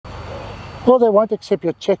Well, they won't accept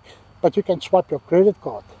your check, but you can swipe your credit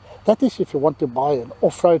card. That is if you want to buy an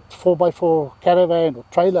off-road 4x4 caravan or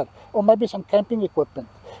trailer, or maybe some camping equipment.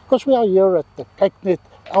 Because we are here at the Kyknet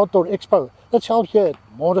Outdoor Expo. That's held here at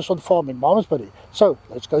Moreson Farm in Malmesbury. So,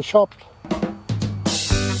 let's go shop.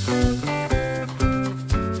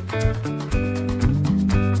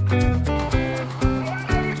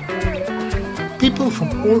 People from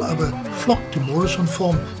all over flock to Moreson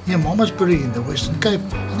Farm near Malmesbury in the Western Cape,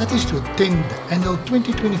 and that is to attend the annual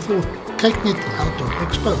 2024 Kyknet Outdoor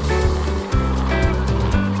Expo.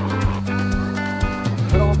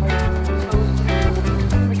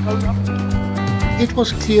 It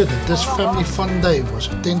was clear that this family fun day was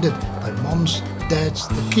attended by moms, dads,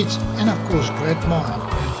 the kids, and of course grandma and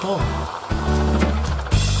grandpa.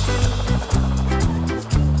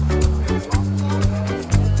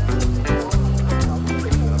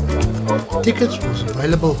 Tickets was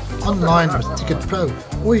available online with Ticket Pro,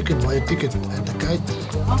 or you can buy a ticket at the gate.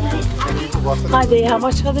 Hi there, how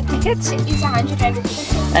much are the tickets? It's 100 rand.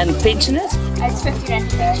 And pensioners? It's 50 rand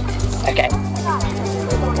per. Okay.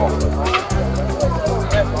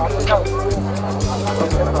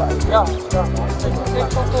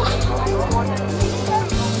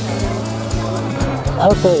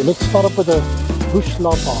 Okay, let's start up with the bush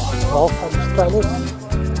lapa. Ralph from Australia.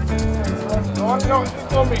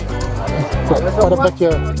 Quite a bit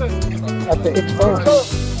here at the Expo.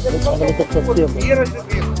 Let's have a look at the field.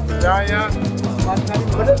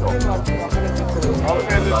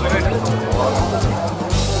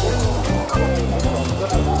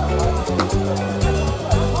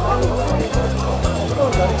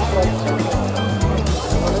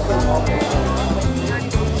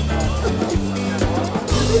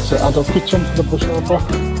 So outdoor kitchen for the bush lapa.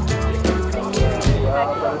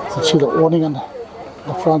 You can see the awning and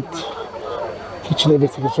the front kitchen,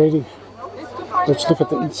 everything is ready. Let's look at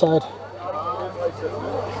the inside.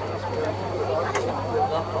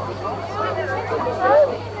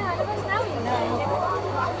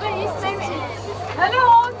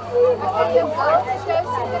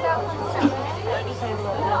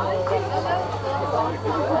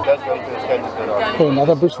 Okay,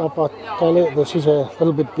 another bush lapa toilet. This is a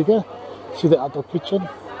little bit bigger. See the outdoor kitchen.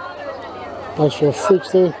 Place for your fridge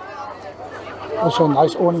there. Also a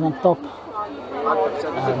nice awning on top.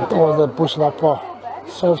 And all the bush lapa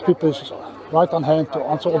salespeople is right on hand to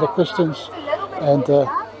answer all the questions and to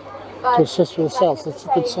assist with the sales. That's a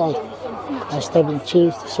good side. Nice table and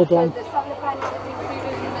chairs to sit on.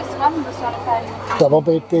 Double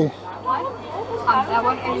bed there.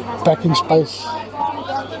 Packing space.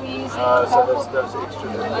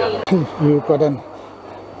 You've got an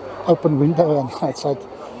open window on the outside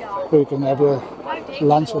where you can have your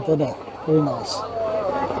lunch or dinner. Very nice.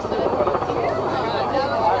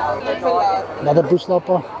 Another bush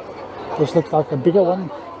lapa. This looks like a bigger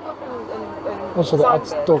one. Also the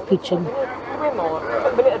outdoor kitchen.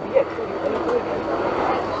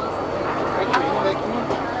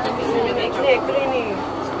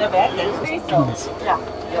 Nice.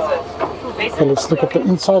 Okay, let's look at the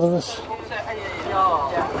inside of this.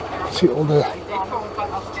 See all the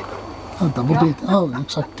double bed. Oh, it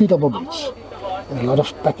looks like 2 double beds. And a lot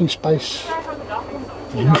of packing space.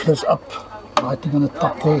 The roof is up. Lighting on the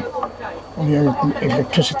top there. All your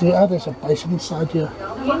electricity. Oh, there's a basin inside here.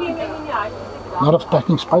 A lot of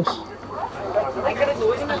packing space.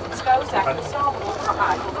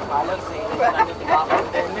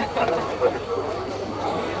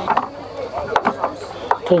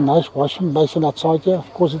 Okay, nice washing basin outside here.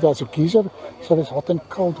 Of course it has a geyser, so there's hot and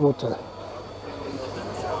cold water.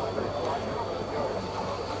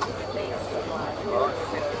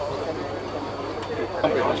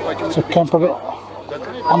 It's a camper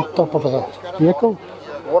on top of a vehicle.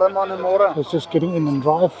 So it's just getting in and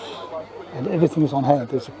drive, and everything is on hand.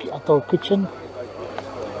 There's an outdoor kitchen.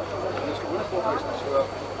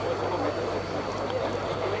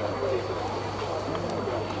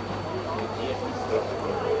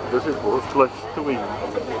 This is worthless to me.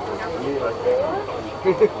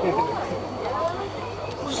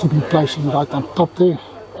 Sleeping placing right on top there,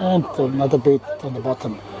 and another bed on the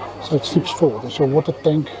bottom. So it sleeps full. There's your water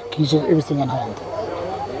tank, geyser, everything on hand.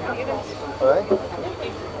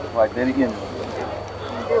 Right there again.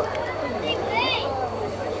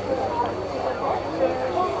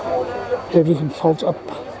 Everything folds up,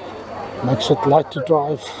 makes it light to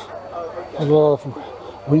drive, as well as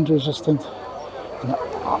wind resistant. An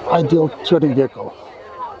ideal touring vehicle.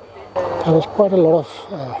 There's quite a lot of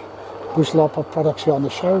bush lapa products here on the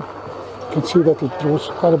show. You can see that it draws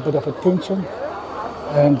quite a bit of attention,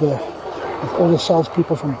 and with all the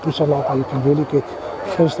salespeople from bush lapa, you can really get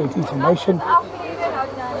first-hand information.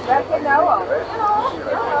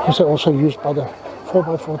 These are also used by the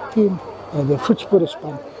 4x4 team and the foot splitter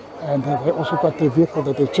span, and they also got their vehicle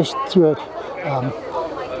that they just toured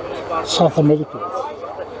South America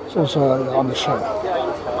with. It's also on the show.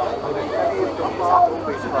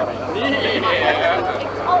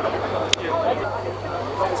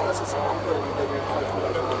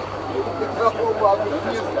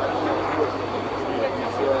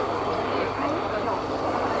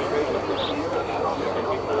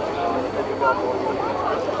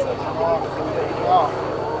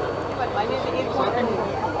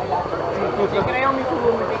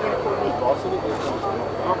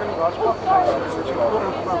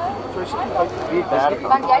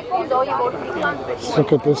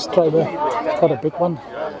 Look at this trailer, it's quite a big one.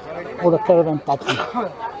 All the caravan types.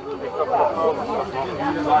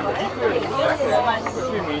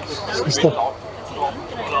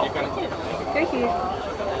 Thank you.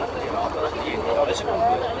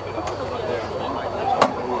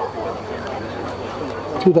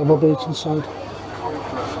 Two double beds inside.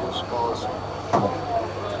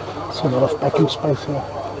 It's a lot of packing space here.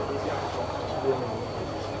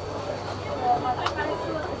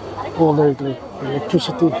 All the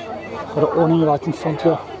electricity. Got an awning right in front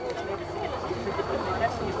here.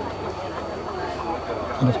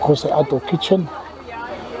 And of course the outdoor kitchen.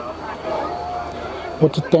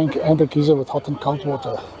 Water tank and a geyser with hot and cold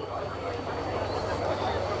water.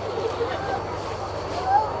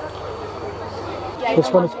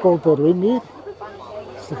 This one is called the Remy.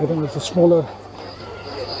 So I think it's a smaller.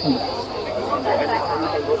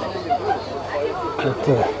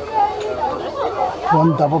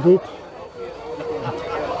 One double bed.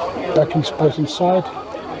 Packing space inside.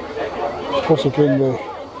 Of course again the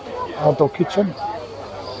outdoor kitchen.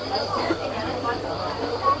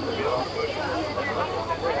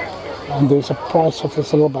 And there's a price of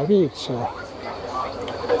this little baby. It's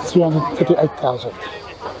 338,000.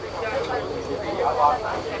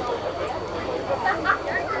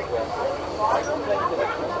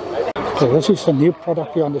 Okay, this is a new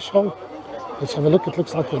product here on the show. Let's have a look. It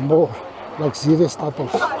looks like a more luxurious type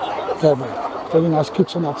of cabin. Very nice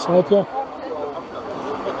kitchen outside here.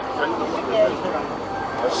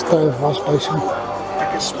 Stove, wash basin.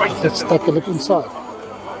 Let's take a look inside.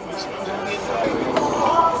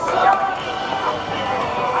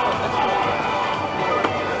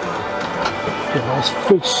 Okay, nice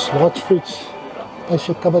fridge, large fridge. There's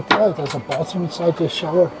your cupboard there. There's a bathroom inside, your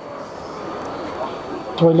shower,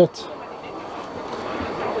 toilet.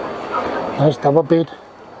 Nice double bed.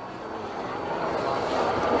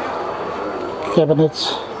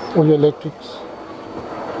 Cabinets, all your electrics.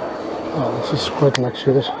 Oh, this is quite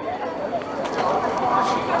luxurious.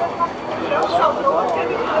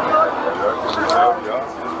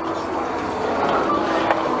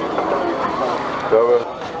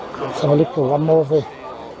 Let's have a look at one more of the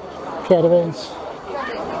caravans.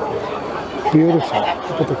 Beautiful.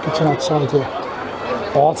 Look at the kitchen outside here.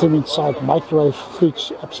 Bathroom inside, microwave,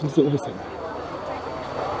 fridge, absolutely everything.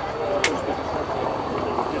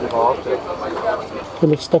 Okay,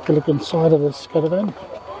 let's take a look inside of this caravan.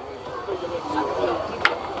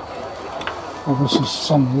 Oh, this is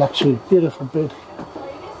some luxury, beautiful bed.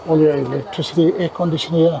 All your electricity, air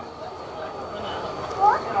conditioner here.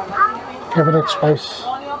 Cabinet space.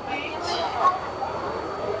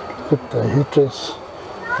 Look at the heaters,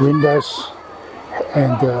 windows,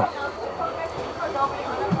 and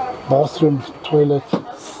bathroom, toilet.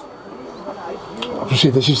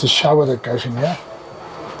 Obviously this is the shower that goes in here.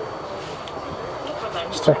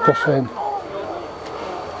 Extractor fan.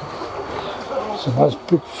 It's a nice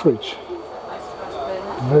big fridge.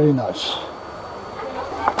 Very nice.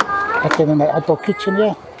 Okay, then the outdoor kitchen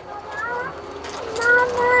here.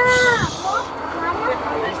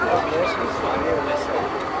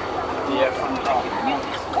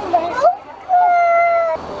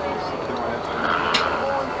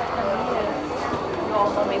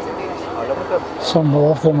 Some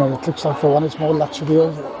more of them, and it looks like the one is more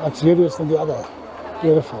luxurious than the other.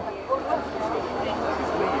 Beautiful.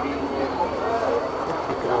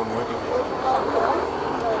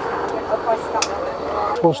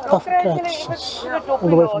 For stuffed cats, it's all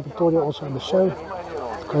the way from Victoria, also on the show.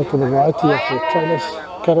 Go to the variety of the trailers,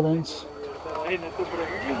 caravans.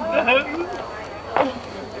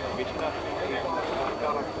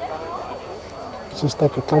 Let's just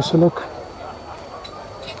take a closer look.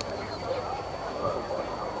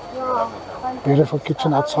 Beautiful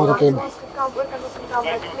kitchen outside again.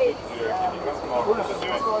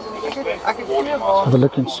 Have a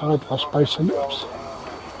look inside, wash basin. Oops.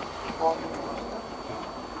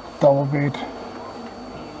 Double bed.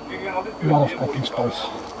 A lot of packing space.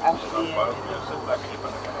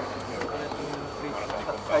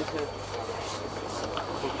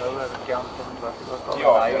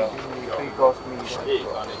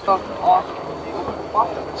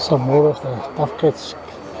 Some more of the Tough Cats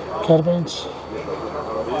caravans.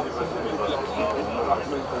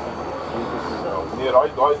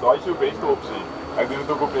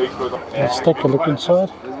 Let's take a look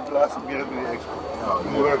inside.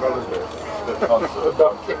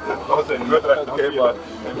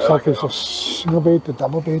 Looks like there's a single bed, a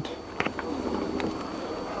double bed.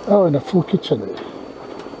 Oh, and a full kitchen. This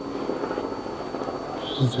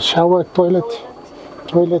is the shower, toilet,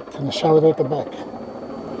 and a shower at the back.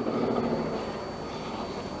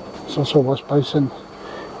 There's also a wash basin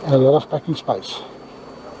and a lot of packing space.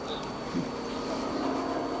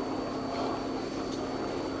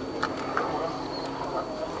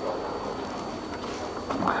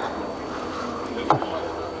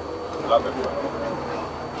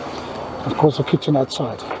 Of course, the kitchen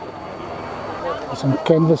outside. There's some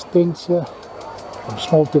canvas tents here, from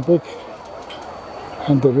small to big,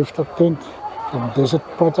 and the rooftop tent from Desert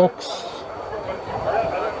Products.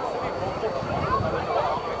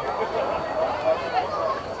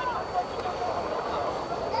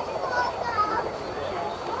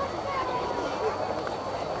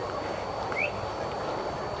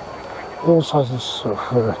 All sizes of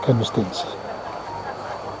canvas tents.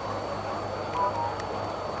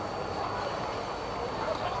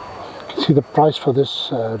 See the price for this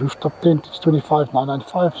rooftop tent is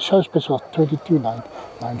 $25,995. Show special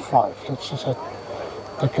 $22,995. Let's just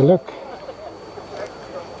take a look.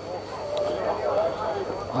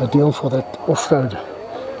 Ideal for that off-road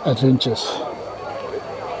adventures.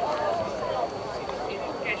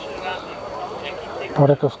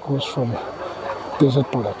 Product, of course, from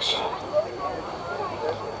Desert Products.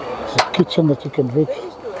 It's a kitchen that you can rig.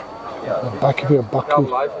 The back of your bucky,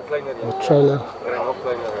 your trailer.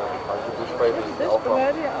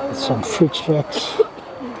 Some fridge racks,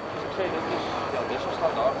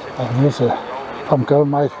 and here's a from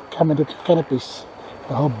my canopies,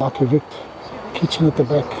 the whole bucket rigged, kitchen at the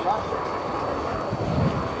back,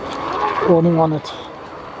 awning on it,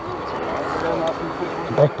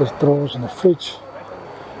 the back with drawers and a fridge,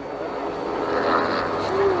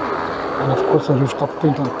 and of course a rooftop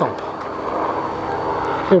tent on top.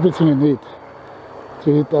 Everything you need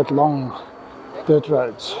to hit that long dirt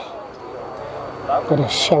roads. Got a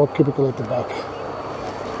shower cubicle at the back.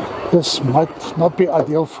 This might not be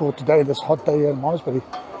ideal for today, this hot day here in Malmesbury.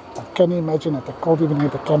 But can you imagine at a cold evening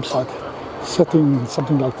at the campsite, sitting in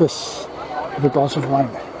something like this with a glass of wine?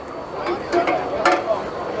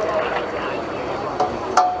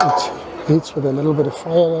 It heats with a little bit of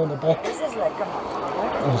fire in the back.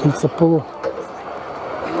 It heats the pool.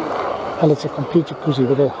 And it's a complete jacuzzi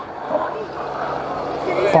with a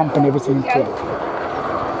pump and everything included.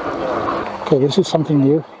 Okay, this is something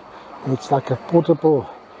new. It's like a portable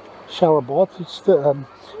shower bath. It's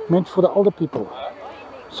meant for the older people.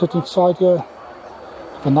 Sit inside here,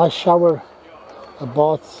 have a nice shower, a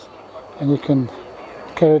bath, and you can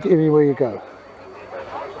carry it everywhere you go.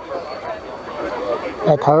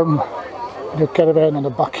 At home, in your caravan, on a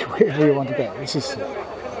bucket, wherever you want to go. This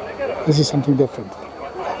is something different.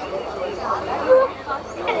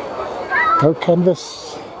 No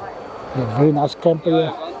canvas. A very nice camper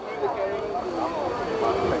here.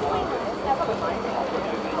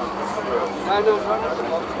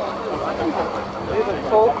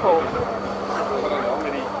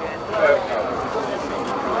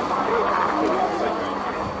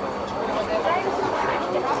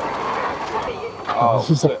 This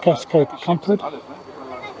is a Cascade Comfort.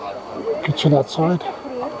 Kitchen outside.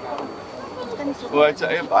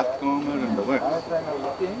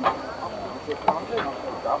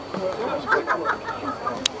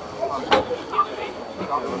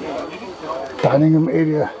 Dining room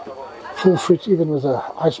area, full fridge even with a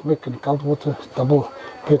ice maker and cold water, double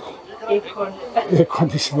bed, air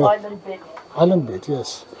conditioner, island bed,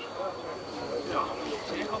 yes.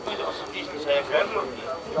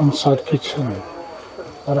 Inside kitchen, a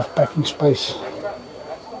lot of packing space.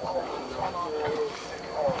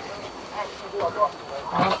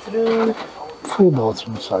 Bathroom. Full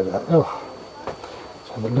bathroom inside that. Oh, let's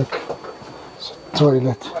have a look. It's a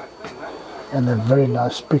toilet and a very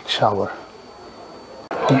nice big shower.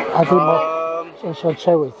 And also on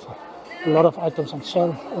sale with a lot of items on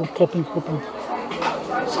sale, all camping equipment.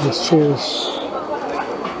 So there's chairs,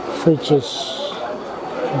 fridges,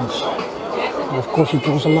 and of course it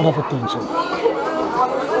draws a lot of attention.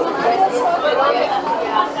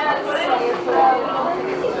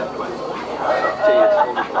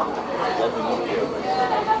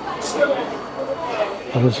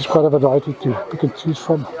 And this is quite a variety to pick and choose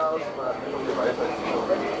from.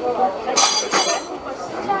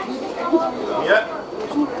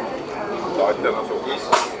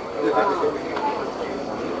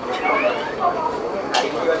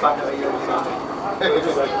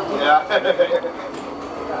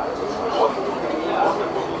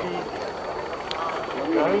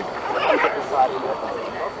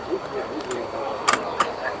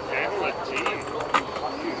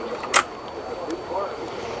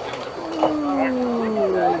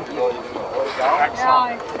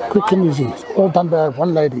 Quick and easy. All done by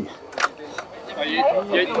one lady.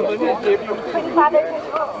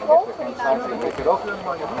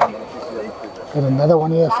 And another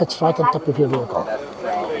one here fits right on top of your vehicle.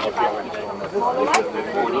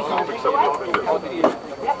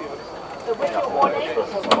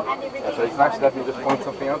 So it's nice that you just point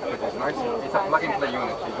something out, but it's nice. It's a plug-and-play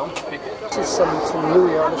unit. You don't pick it. This is some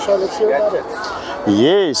Louis on the show. Let's hear about it.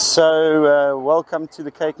 Yes, so welcome to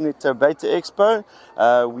the Kyknet Beta Expo.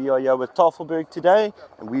 We are here with Tafelberg today,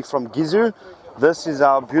 and we're from Gizu. This is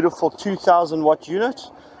our beautiful 2000 watt unit.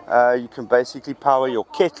 You can basically power your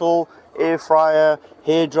kettle, air fryer,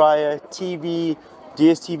 hair dryer, TV,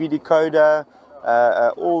 DSTV decoder,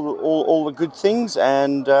 all the good things.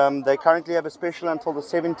 And they currently have a special until the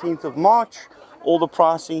 17th of March. All the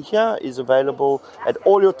pricing here is available at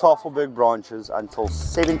all your Tafelberg branches until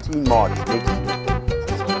 17 March next year.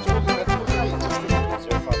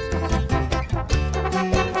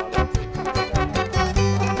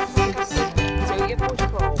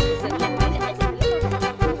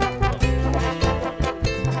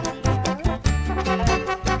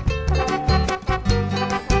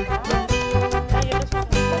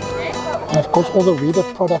 And of course all the Reader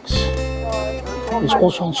products is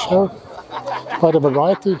also on show. Quite a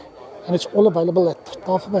variety, and it's all available at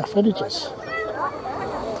Tafelberg Furnitures.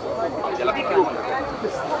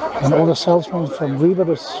 And all the salesmen from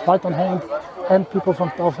Reader is right on hand, and people from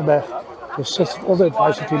Tafelberg to assist with all the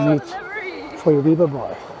advice that you need for your Reader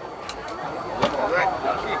buy.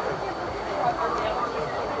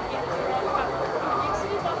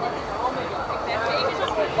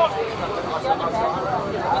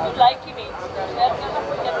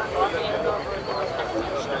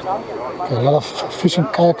 Okay, a lot of fishing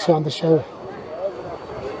kayaks here on the show.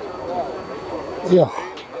 Yeah,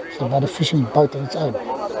 it's about a fishing boat on its own.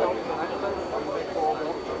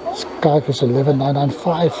 This kayak is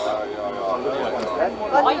 11,995.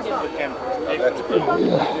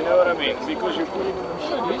 Yeah.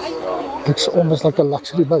 Looks almost like a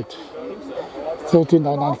luxury boat.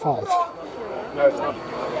 13,995.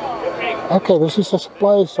 Okay, this is the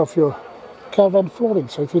supplies of your caravan flooring.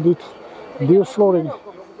 So if you need new flooring,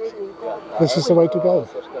 this is the way to go.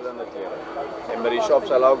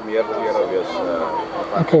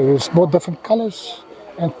 Okay, there's more different colors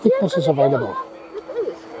and thicknesses available.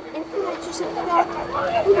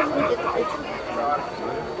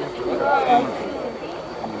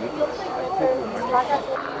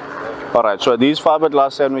 Alright, so these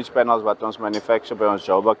fiberglass sandwich panels what ons manufacture by ons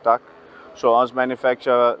Joburg tak. So ons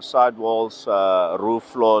manufacture sidewalls, roof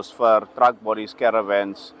floors for truck bodies,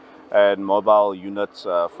 caravans, and mobile units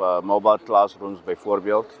for mobile classrooms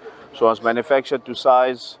byvoorbeeld. So ons manufacture to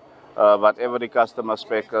size, whatever the customer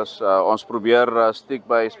spec is. Ons probeer stick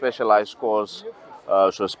by specialized cores,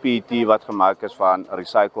 soos PET wat gemaak is van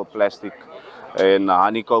recycled plastic, en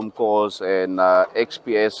honeycomb cores en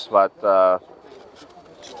XPS wat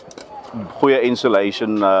goeie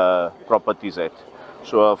insulation properties het.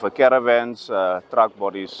 So for caravans, truck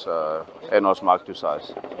bodies, en ons maak to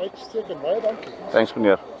size. Thanks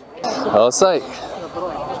meneer. Sê.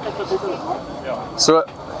 So,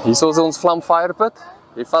 hier is ons vlam fire pit.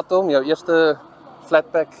 Jy vat hom, jou eerste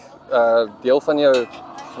flatpack deel van jou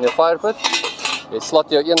fire pit. Jy slot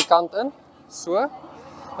jou een kant in, so.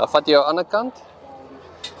 Dan vat jy jou ander kant.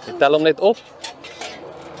 Jy tel hom net op.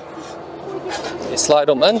 Jy slide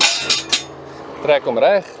hom in. Trek hom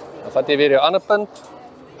reg. Dan vat jy weer jou ander punt.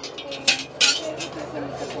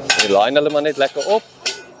 Jy line hulle maar net lekker op.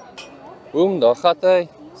 Boom, daar gat hy.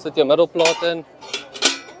 Sit jou middelplaat in.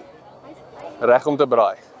 Reg om te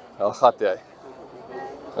braai. Daar gat jy.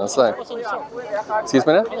 Dan sê. Excuse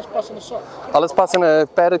me? Alles pas in 'n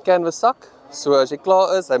padded canvas sak. So as jy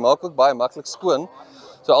klaar is, hy maak ook baie maklik skoon.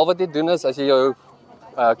 So al wat jy doen is as jy jou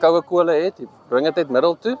koue kole het, jy bring dit uit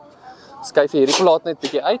middel toe. Skuif jy hierdie plaat net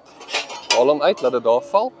bietjie uit. Haal hom uit, laat dit daar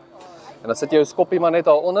val. En dan sit jy jou skoppie maar net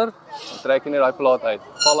daaronder. Dan trek jy net daai plaat uit.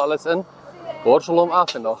 Val alles in. Borsel hom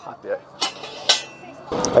af en dan gat jy.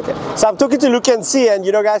 Okay, so I've took you to look and see, and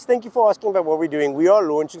you know guys, thank you for asking about what we're doing. We are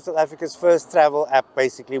launching South Africa's first travel app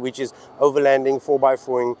basically, which is overlanding,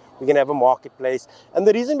 4x4ing. We're going to have a marketplace, and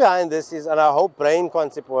the reason behind this is, and our whole brain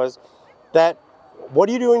concept was that what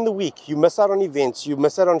do you do in the week? You miss out on events, you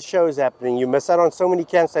miss out on shows happening, you miss out on so many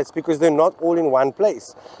campsites because they're not all in one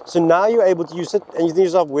place. So now you're able to use it and you think to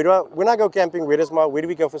yourself, when I go camping, where do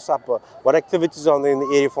we go for supper? What activities are there in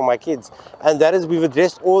the area for my kids? And that is, we've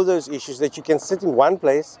addressed all those issues that you can sit in one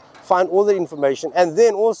place, find all the information, and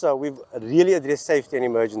then also we've really addressed safety and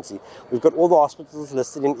emergency. We've got all the hospitals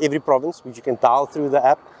listed in every province, which you can dial through the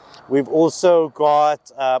app. We've also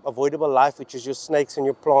got avoidable life, which is your snakes and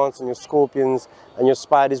your plants and your scorpions and your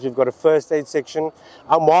spiders. We've got a first aid section.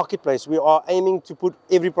 Our marketplace, we are aiming to put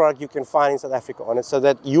every product you can find in South Africa on it so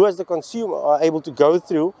that you as the consumer are able to go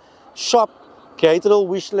through, shop, create a little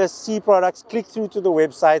wish list, see products, click through to the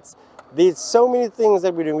websites. There's so many things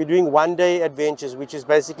that we're doing. We're doing one-day adventures, which is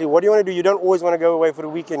basically, what do you want to do? You don't always want to go away for the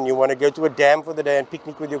weekend. You want to go to a dam for the day and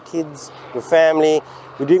picnic with your kids, your family.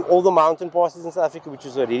 We're doing all the mountain passes in South Africa, which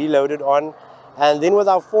is already loaded on. And then with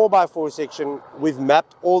our 4x4 section, we've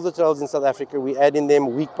mapped all the trails in South Africa. We add in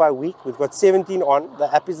them week by week. We've got 17 on.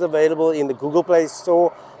 The app is available in the Google Play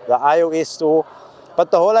Store, the iOS Store. But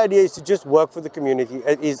the whole idea is to just work for the community.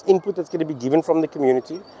 It is input that's going to be given from the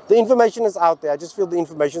community. The information is out there. I just feel the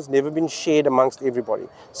information's never been shared amongst everybody.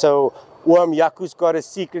 So Yaku's got a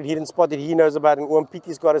secret hidden spot that he knows about, and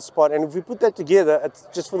Piti's got a spot. And if we put that together, it's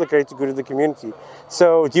just for the greater good of the community.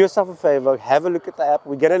 So do yourself a favor, have a look at the app.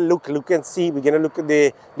 We're going to look and see. We're going to look at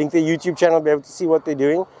their YouTube channel, be able to see what they're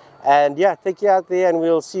doing. And yeah, take you out there and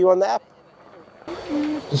we'll see you on the app.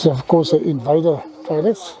 This is of course the Invader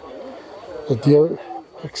trailers. The Deer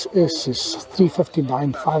XS is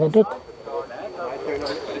 359,500.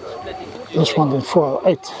 This one is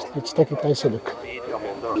 408. Let's take a closer look.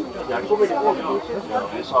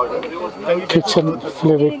 Kitchen,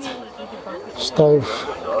 fluid, stove,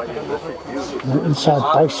 the inside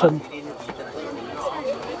basin,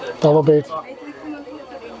 double bed,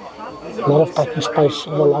 a lot of packing space,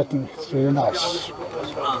 all the lighting, it's very nice.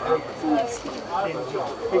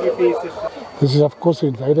 This is of course the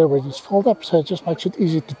Invader when it's folded up, so it just makes it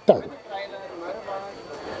easy to tow.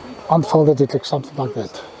 Unfolded, it looks something like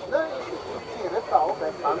that.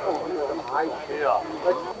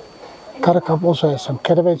 Caravans also has some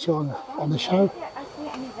caravans on the show.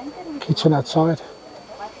 Kitchen outside.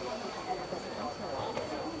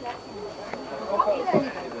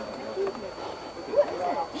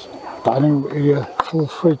 Dining room area, full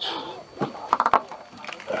fridge.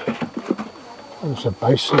 There's a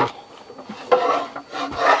basin.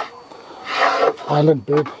 Island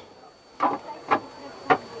bed.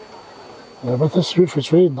 But this roof is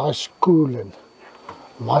very nice, cool and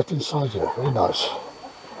light inside here, very nice.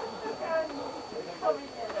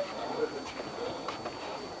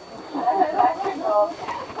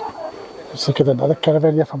 Let's look at another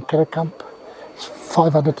caravan here from Caravans. It's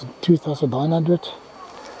 502,900.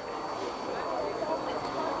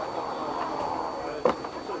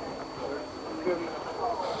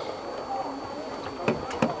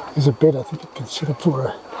 There's a bed, I think it can set up for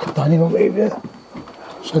a dining room area.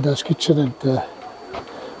 So there's kitchen and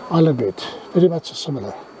island bed, very much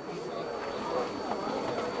similar.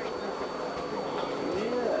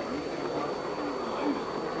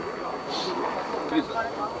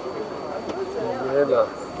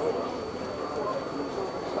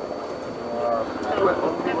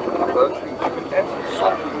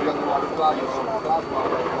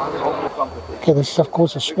 Okay, this is of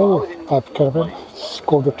course a small type caravan. It's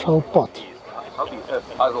called the trail pot. Put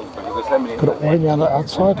it awning on the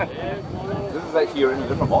outside. This is actually in a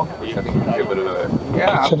different market, which I think would be a bit of a...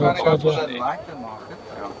 Yeah, Kitchen I'm trying to go outside, for the night market.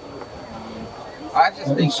 I just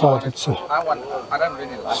and think inside it's a I don't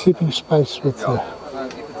really like sleeping space with so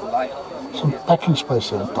if it's light some packing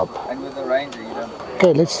space on top. and with the Ranger you don't...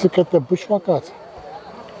 Okay, let's look at the bushwalk out.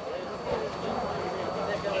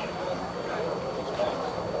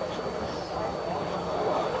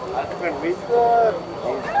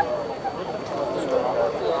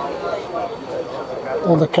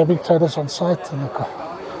 All the camping trailers on site and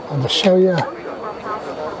on the show here.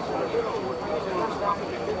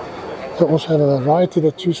 They also have a variety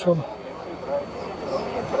to choose from.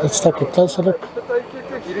 Let's take a closer look.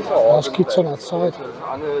 Nice kitchen outside.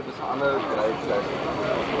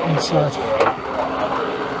 Inside.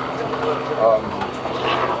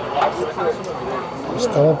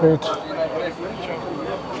 Stove bed.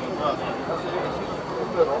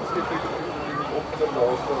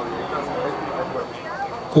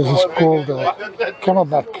 This is called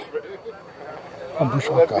camelback from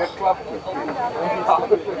Bushwalker.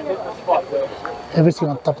 Everything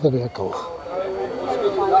on top of the vehicle.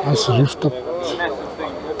 Nice rooftop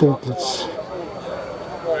templates.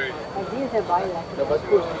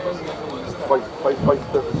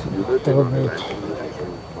 Double bed.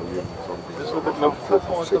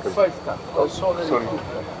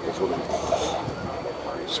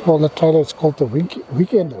 Smaller trailer, it's called the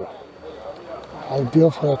Weekender.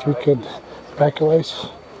 Ideal for that weekend breakaways.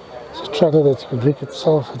 It's a trailer that can rig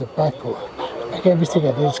itself at the back or like everything,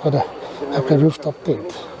 and then it's got a rooftop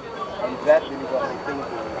tent.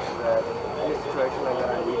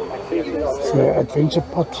 It's the adventure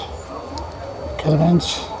pot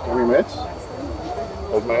caravans. Have we met?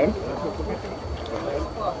 Old man?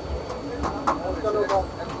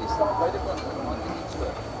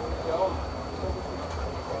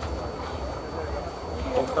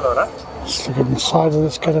 Let's look at the side of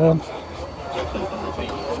this caravan.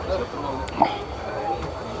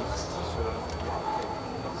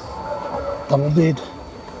 Double bed,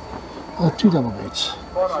 or 2 double beds.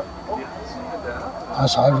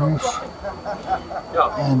 Nice high roof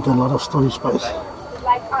and a lot of storage space.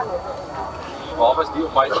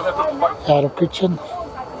 Aero kitchen.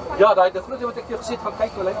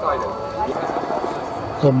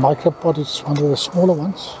 The micropod is one of the smaller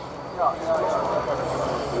ones.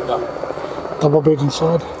 Double bed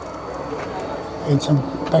inside and some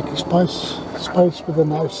packing space with a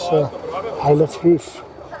nice high lift roof.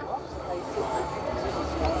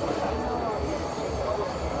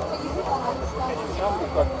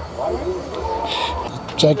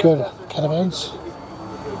 Jaguar caravans.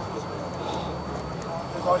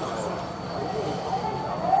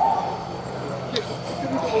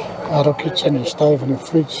 Aero kitchen, a stove and a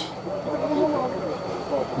fridge.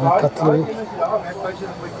 And a cutlery.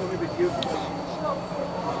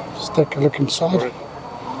 Just take a look inside.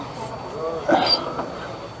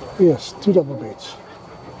 Yes, 2 double beds.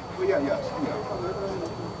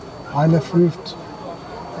 High lift roof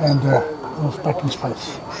and enough packing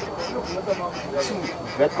space.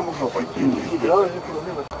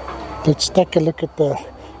 Let's take a look at the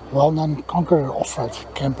well-known Conqueror off-road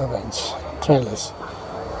camper vans, trailers.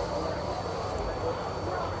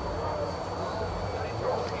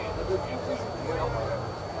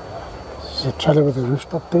 This is a trailer with a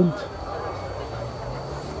rooftop tent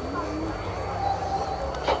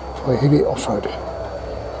for heavy off-road.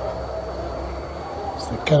 It's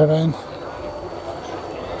the Caravan.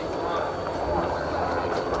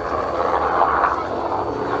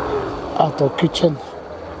 Outdoor kitchen.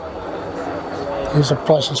 Here's the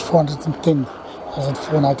price is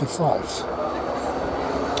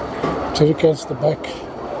 $410,495. Jerry cans at the back,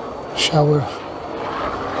 shower,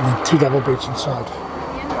 and then 2 double beds inside.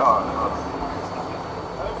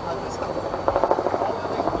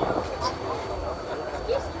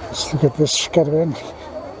 Let's look at this caravan.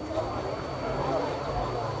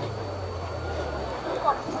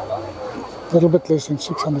 A little bit less than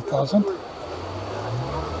 600,000.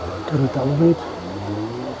 Got a double bed.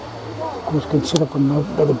 Of course, can sit up on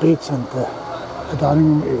the beds and the dining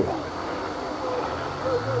room area.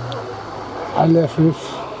 High left roof,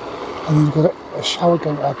 and then you've got a shower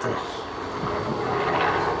going out there.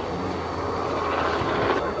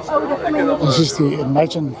 This is the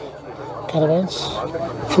Imagine caravans,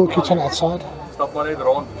 full kitchen outside.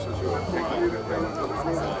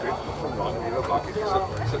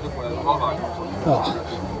 Oh,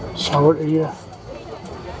 shower area.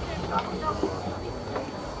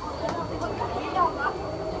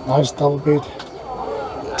 Nice double bed,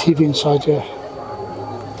 TV inside here,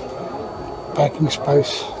 packing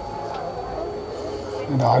space,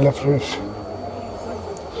 and a high lift roof.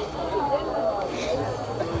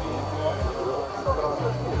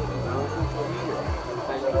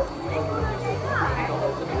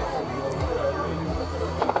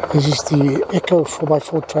 This is the Echo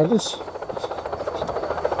 4x4 trailers.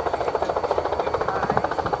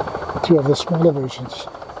 2 of the smaller versions.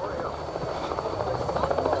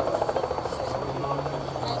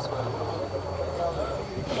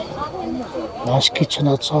 Nice kitchen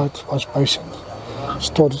outside, wash basin,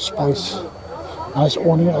 storage space, nice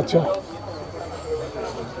awning out here.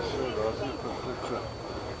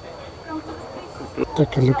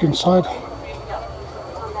 Take a look inside.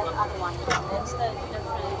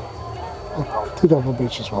 Oh, 2 double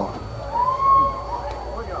beds as well.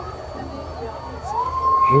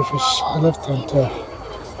 Roof is high lift and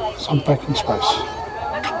some packing space.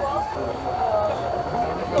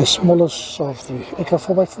 The smallest of the Echo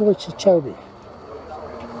 4x4, it's a Chobi.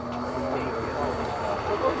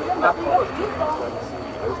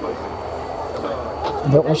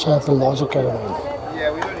 And they also have the larger caravan.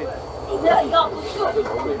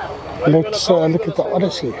 Let's look at the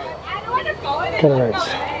Odyssey caravans.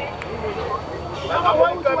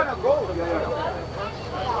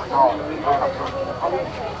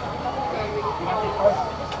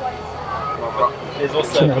 There's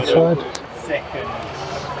also outside. Second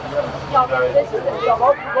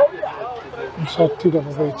Inside two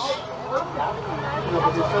double beds.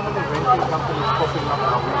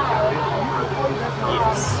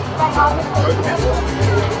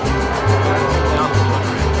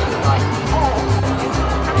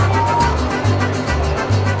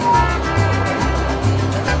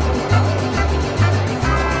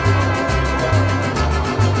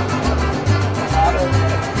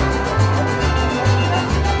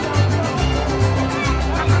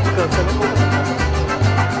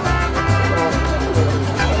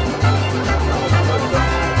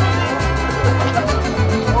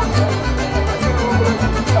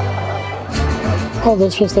 Well,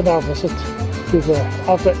 this was our visit to the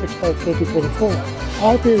Outdoor Expo 2024. I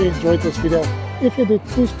hope you enjoyed this video. If you did,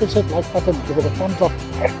 please press that like button, give it a thumbs up.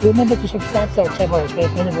 Remember to subscribe to our channel as we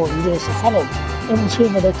have many more videos to follow. And we'll see you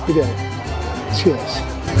in the next video.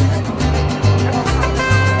 Cheers.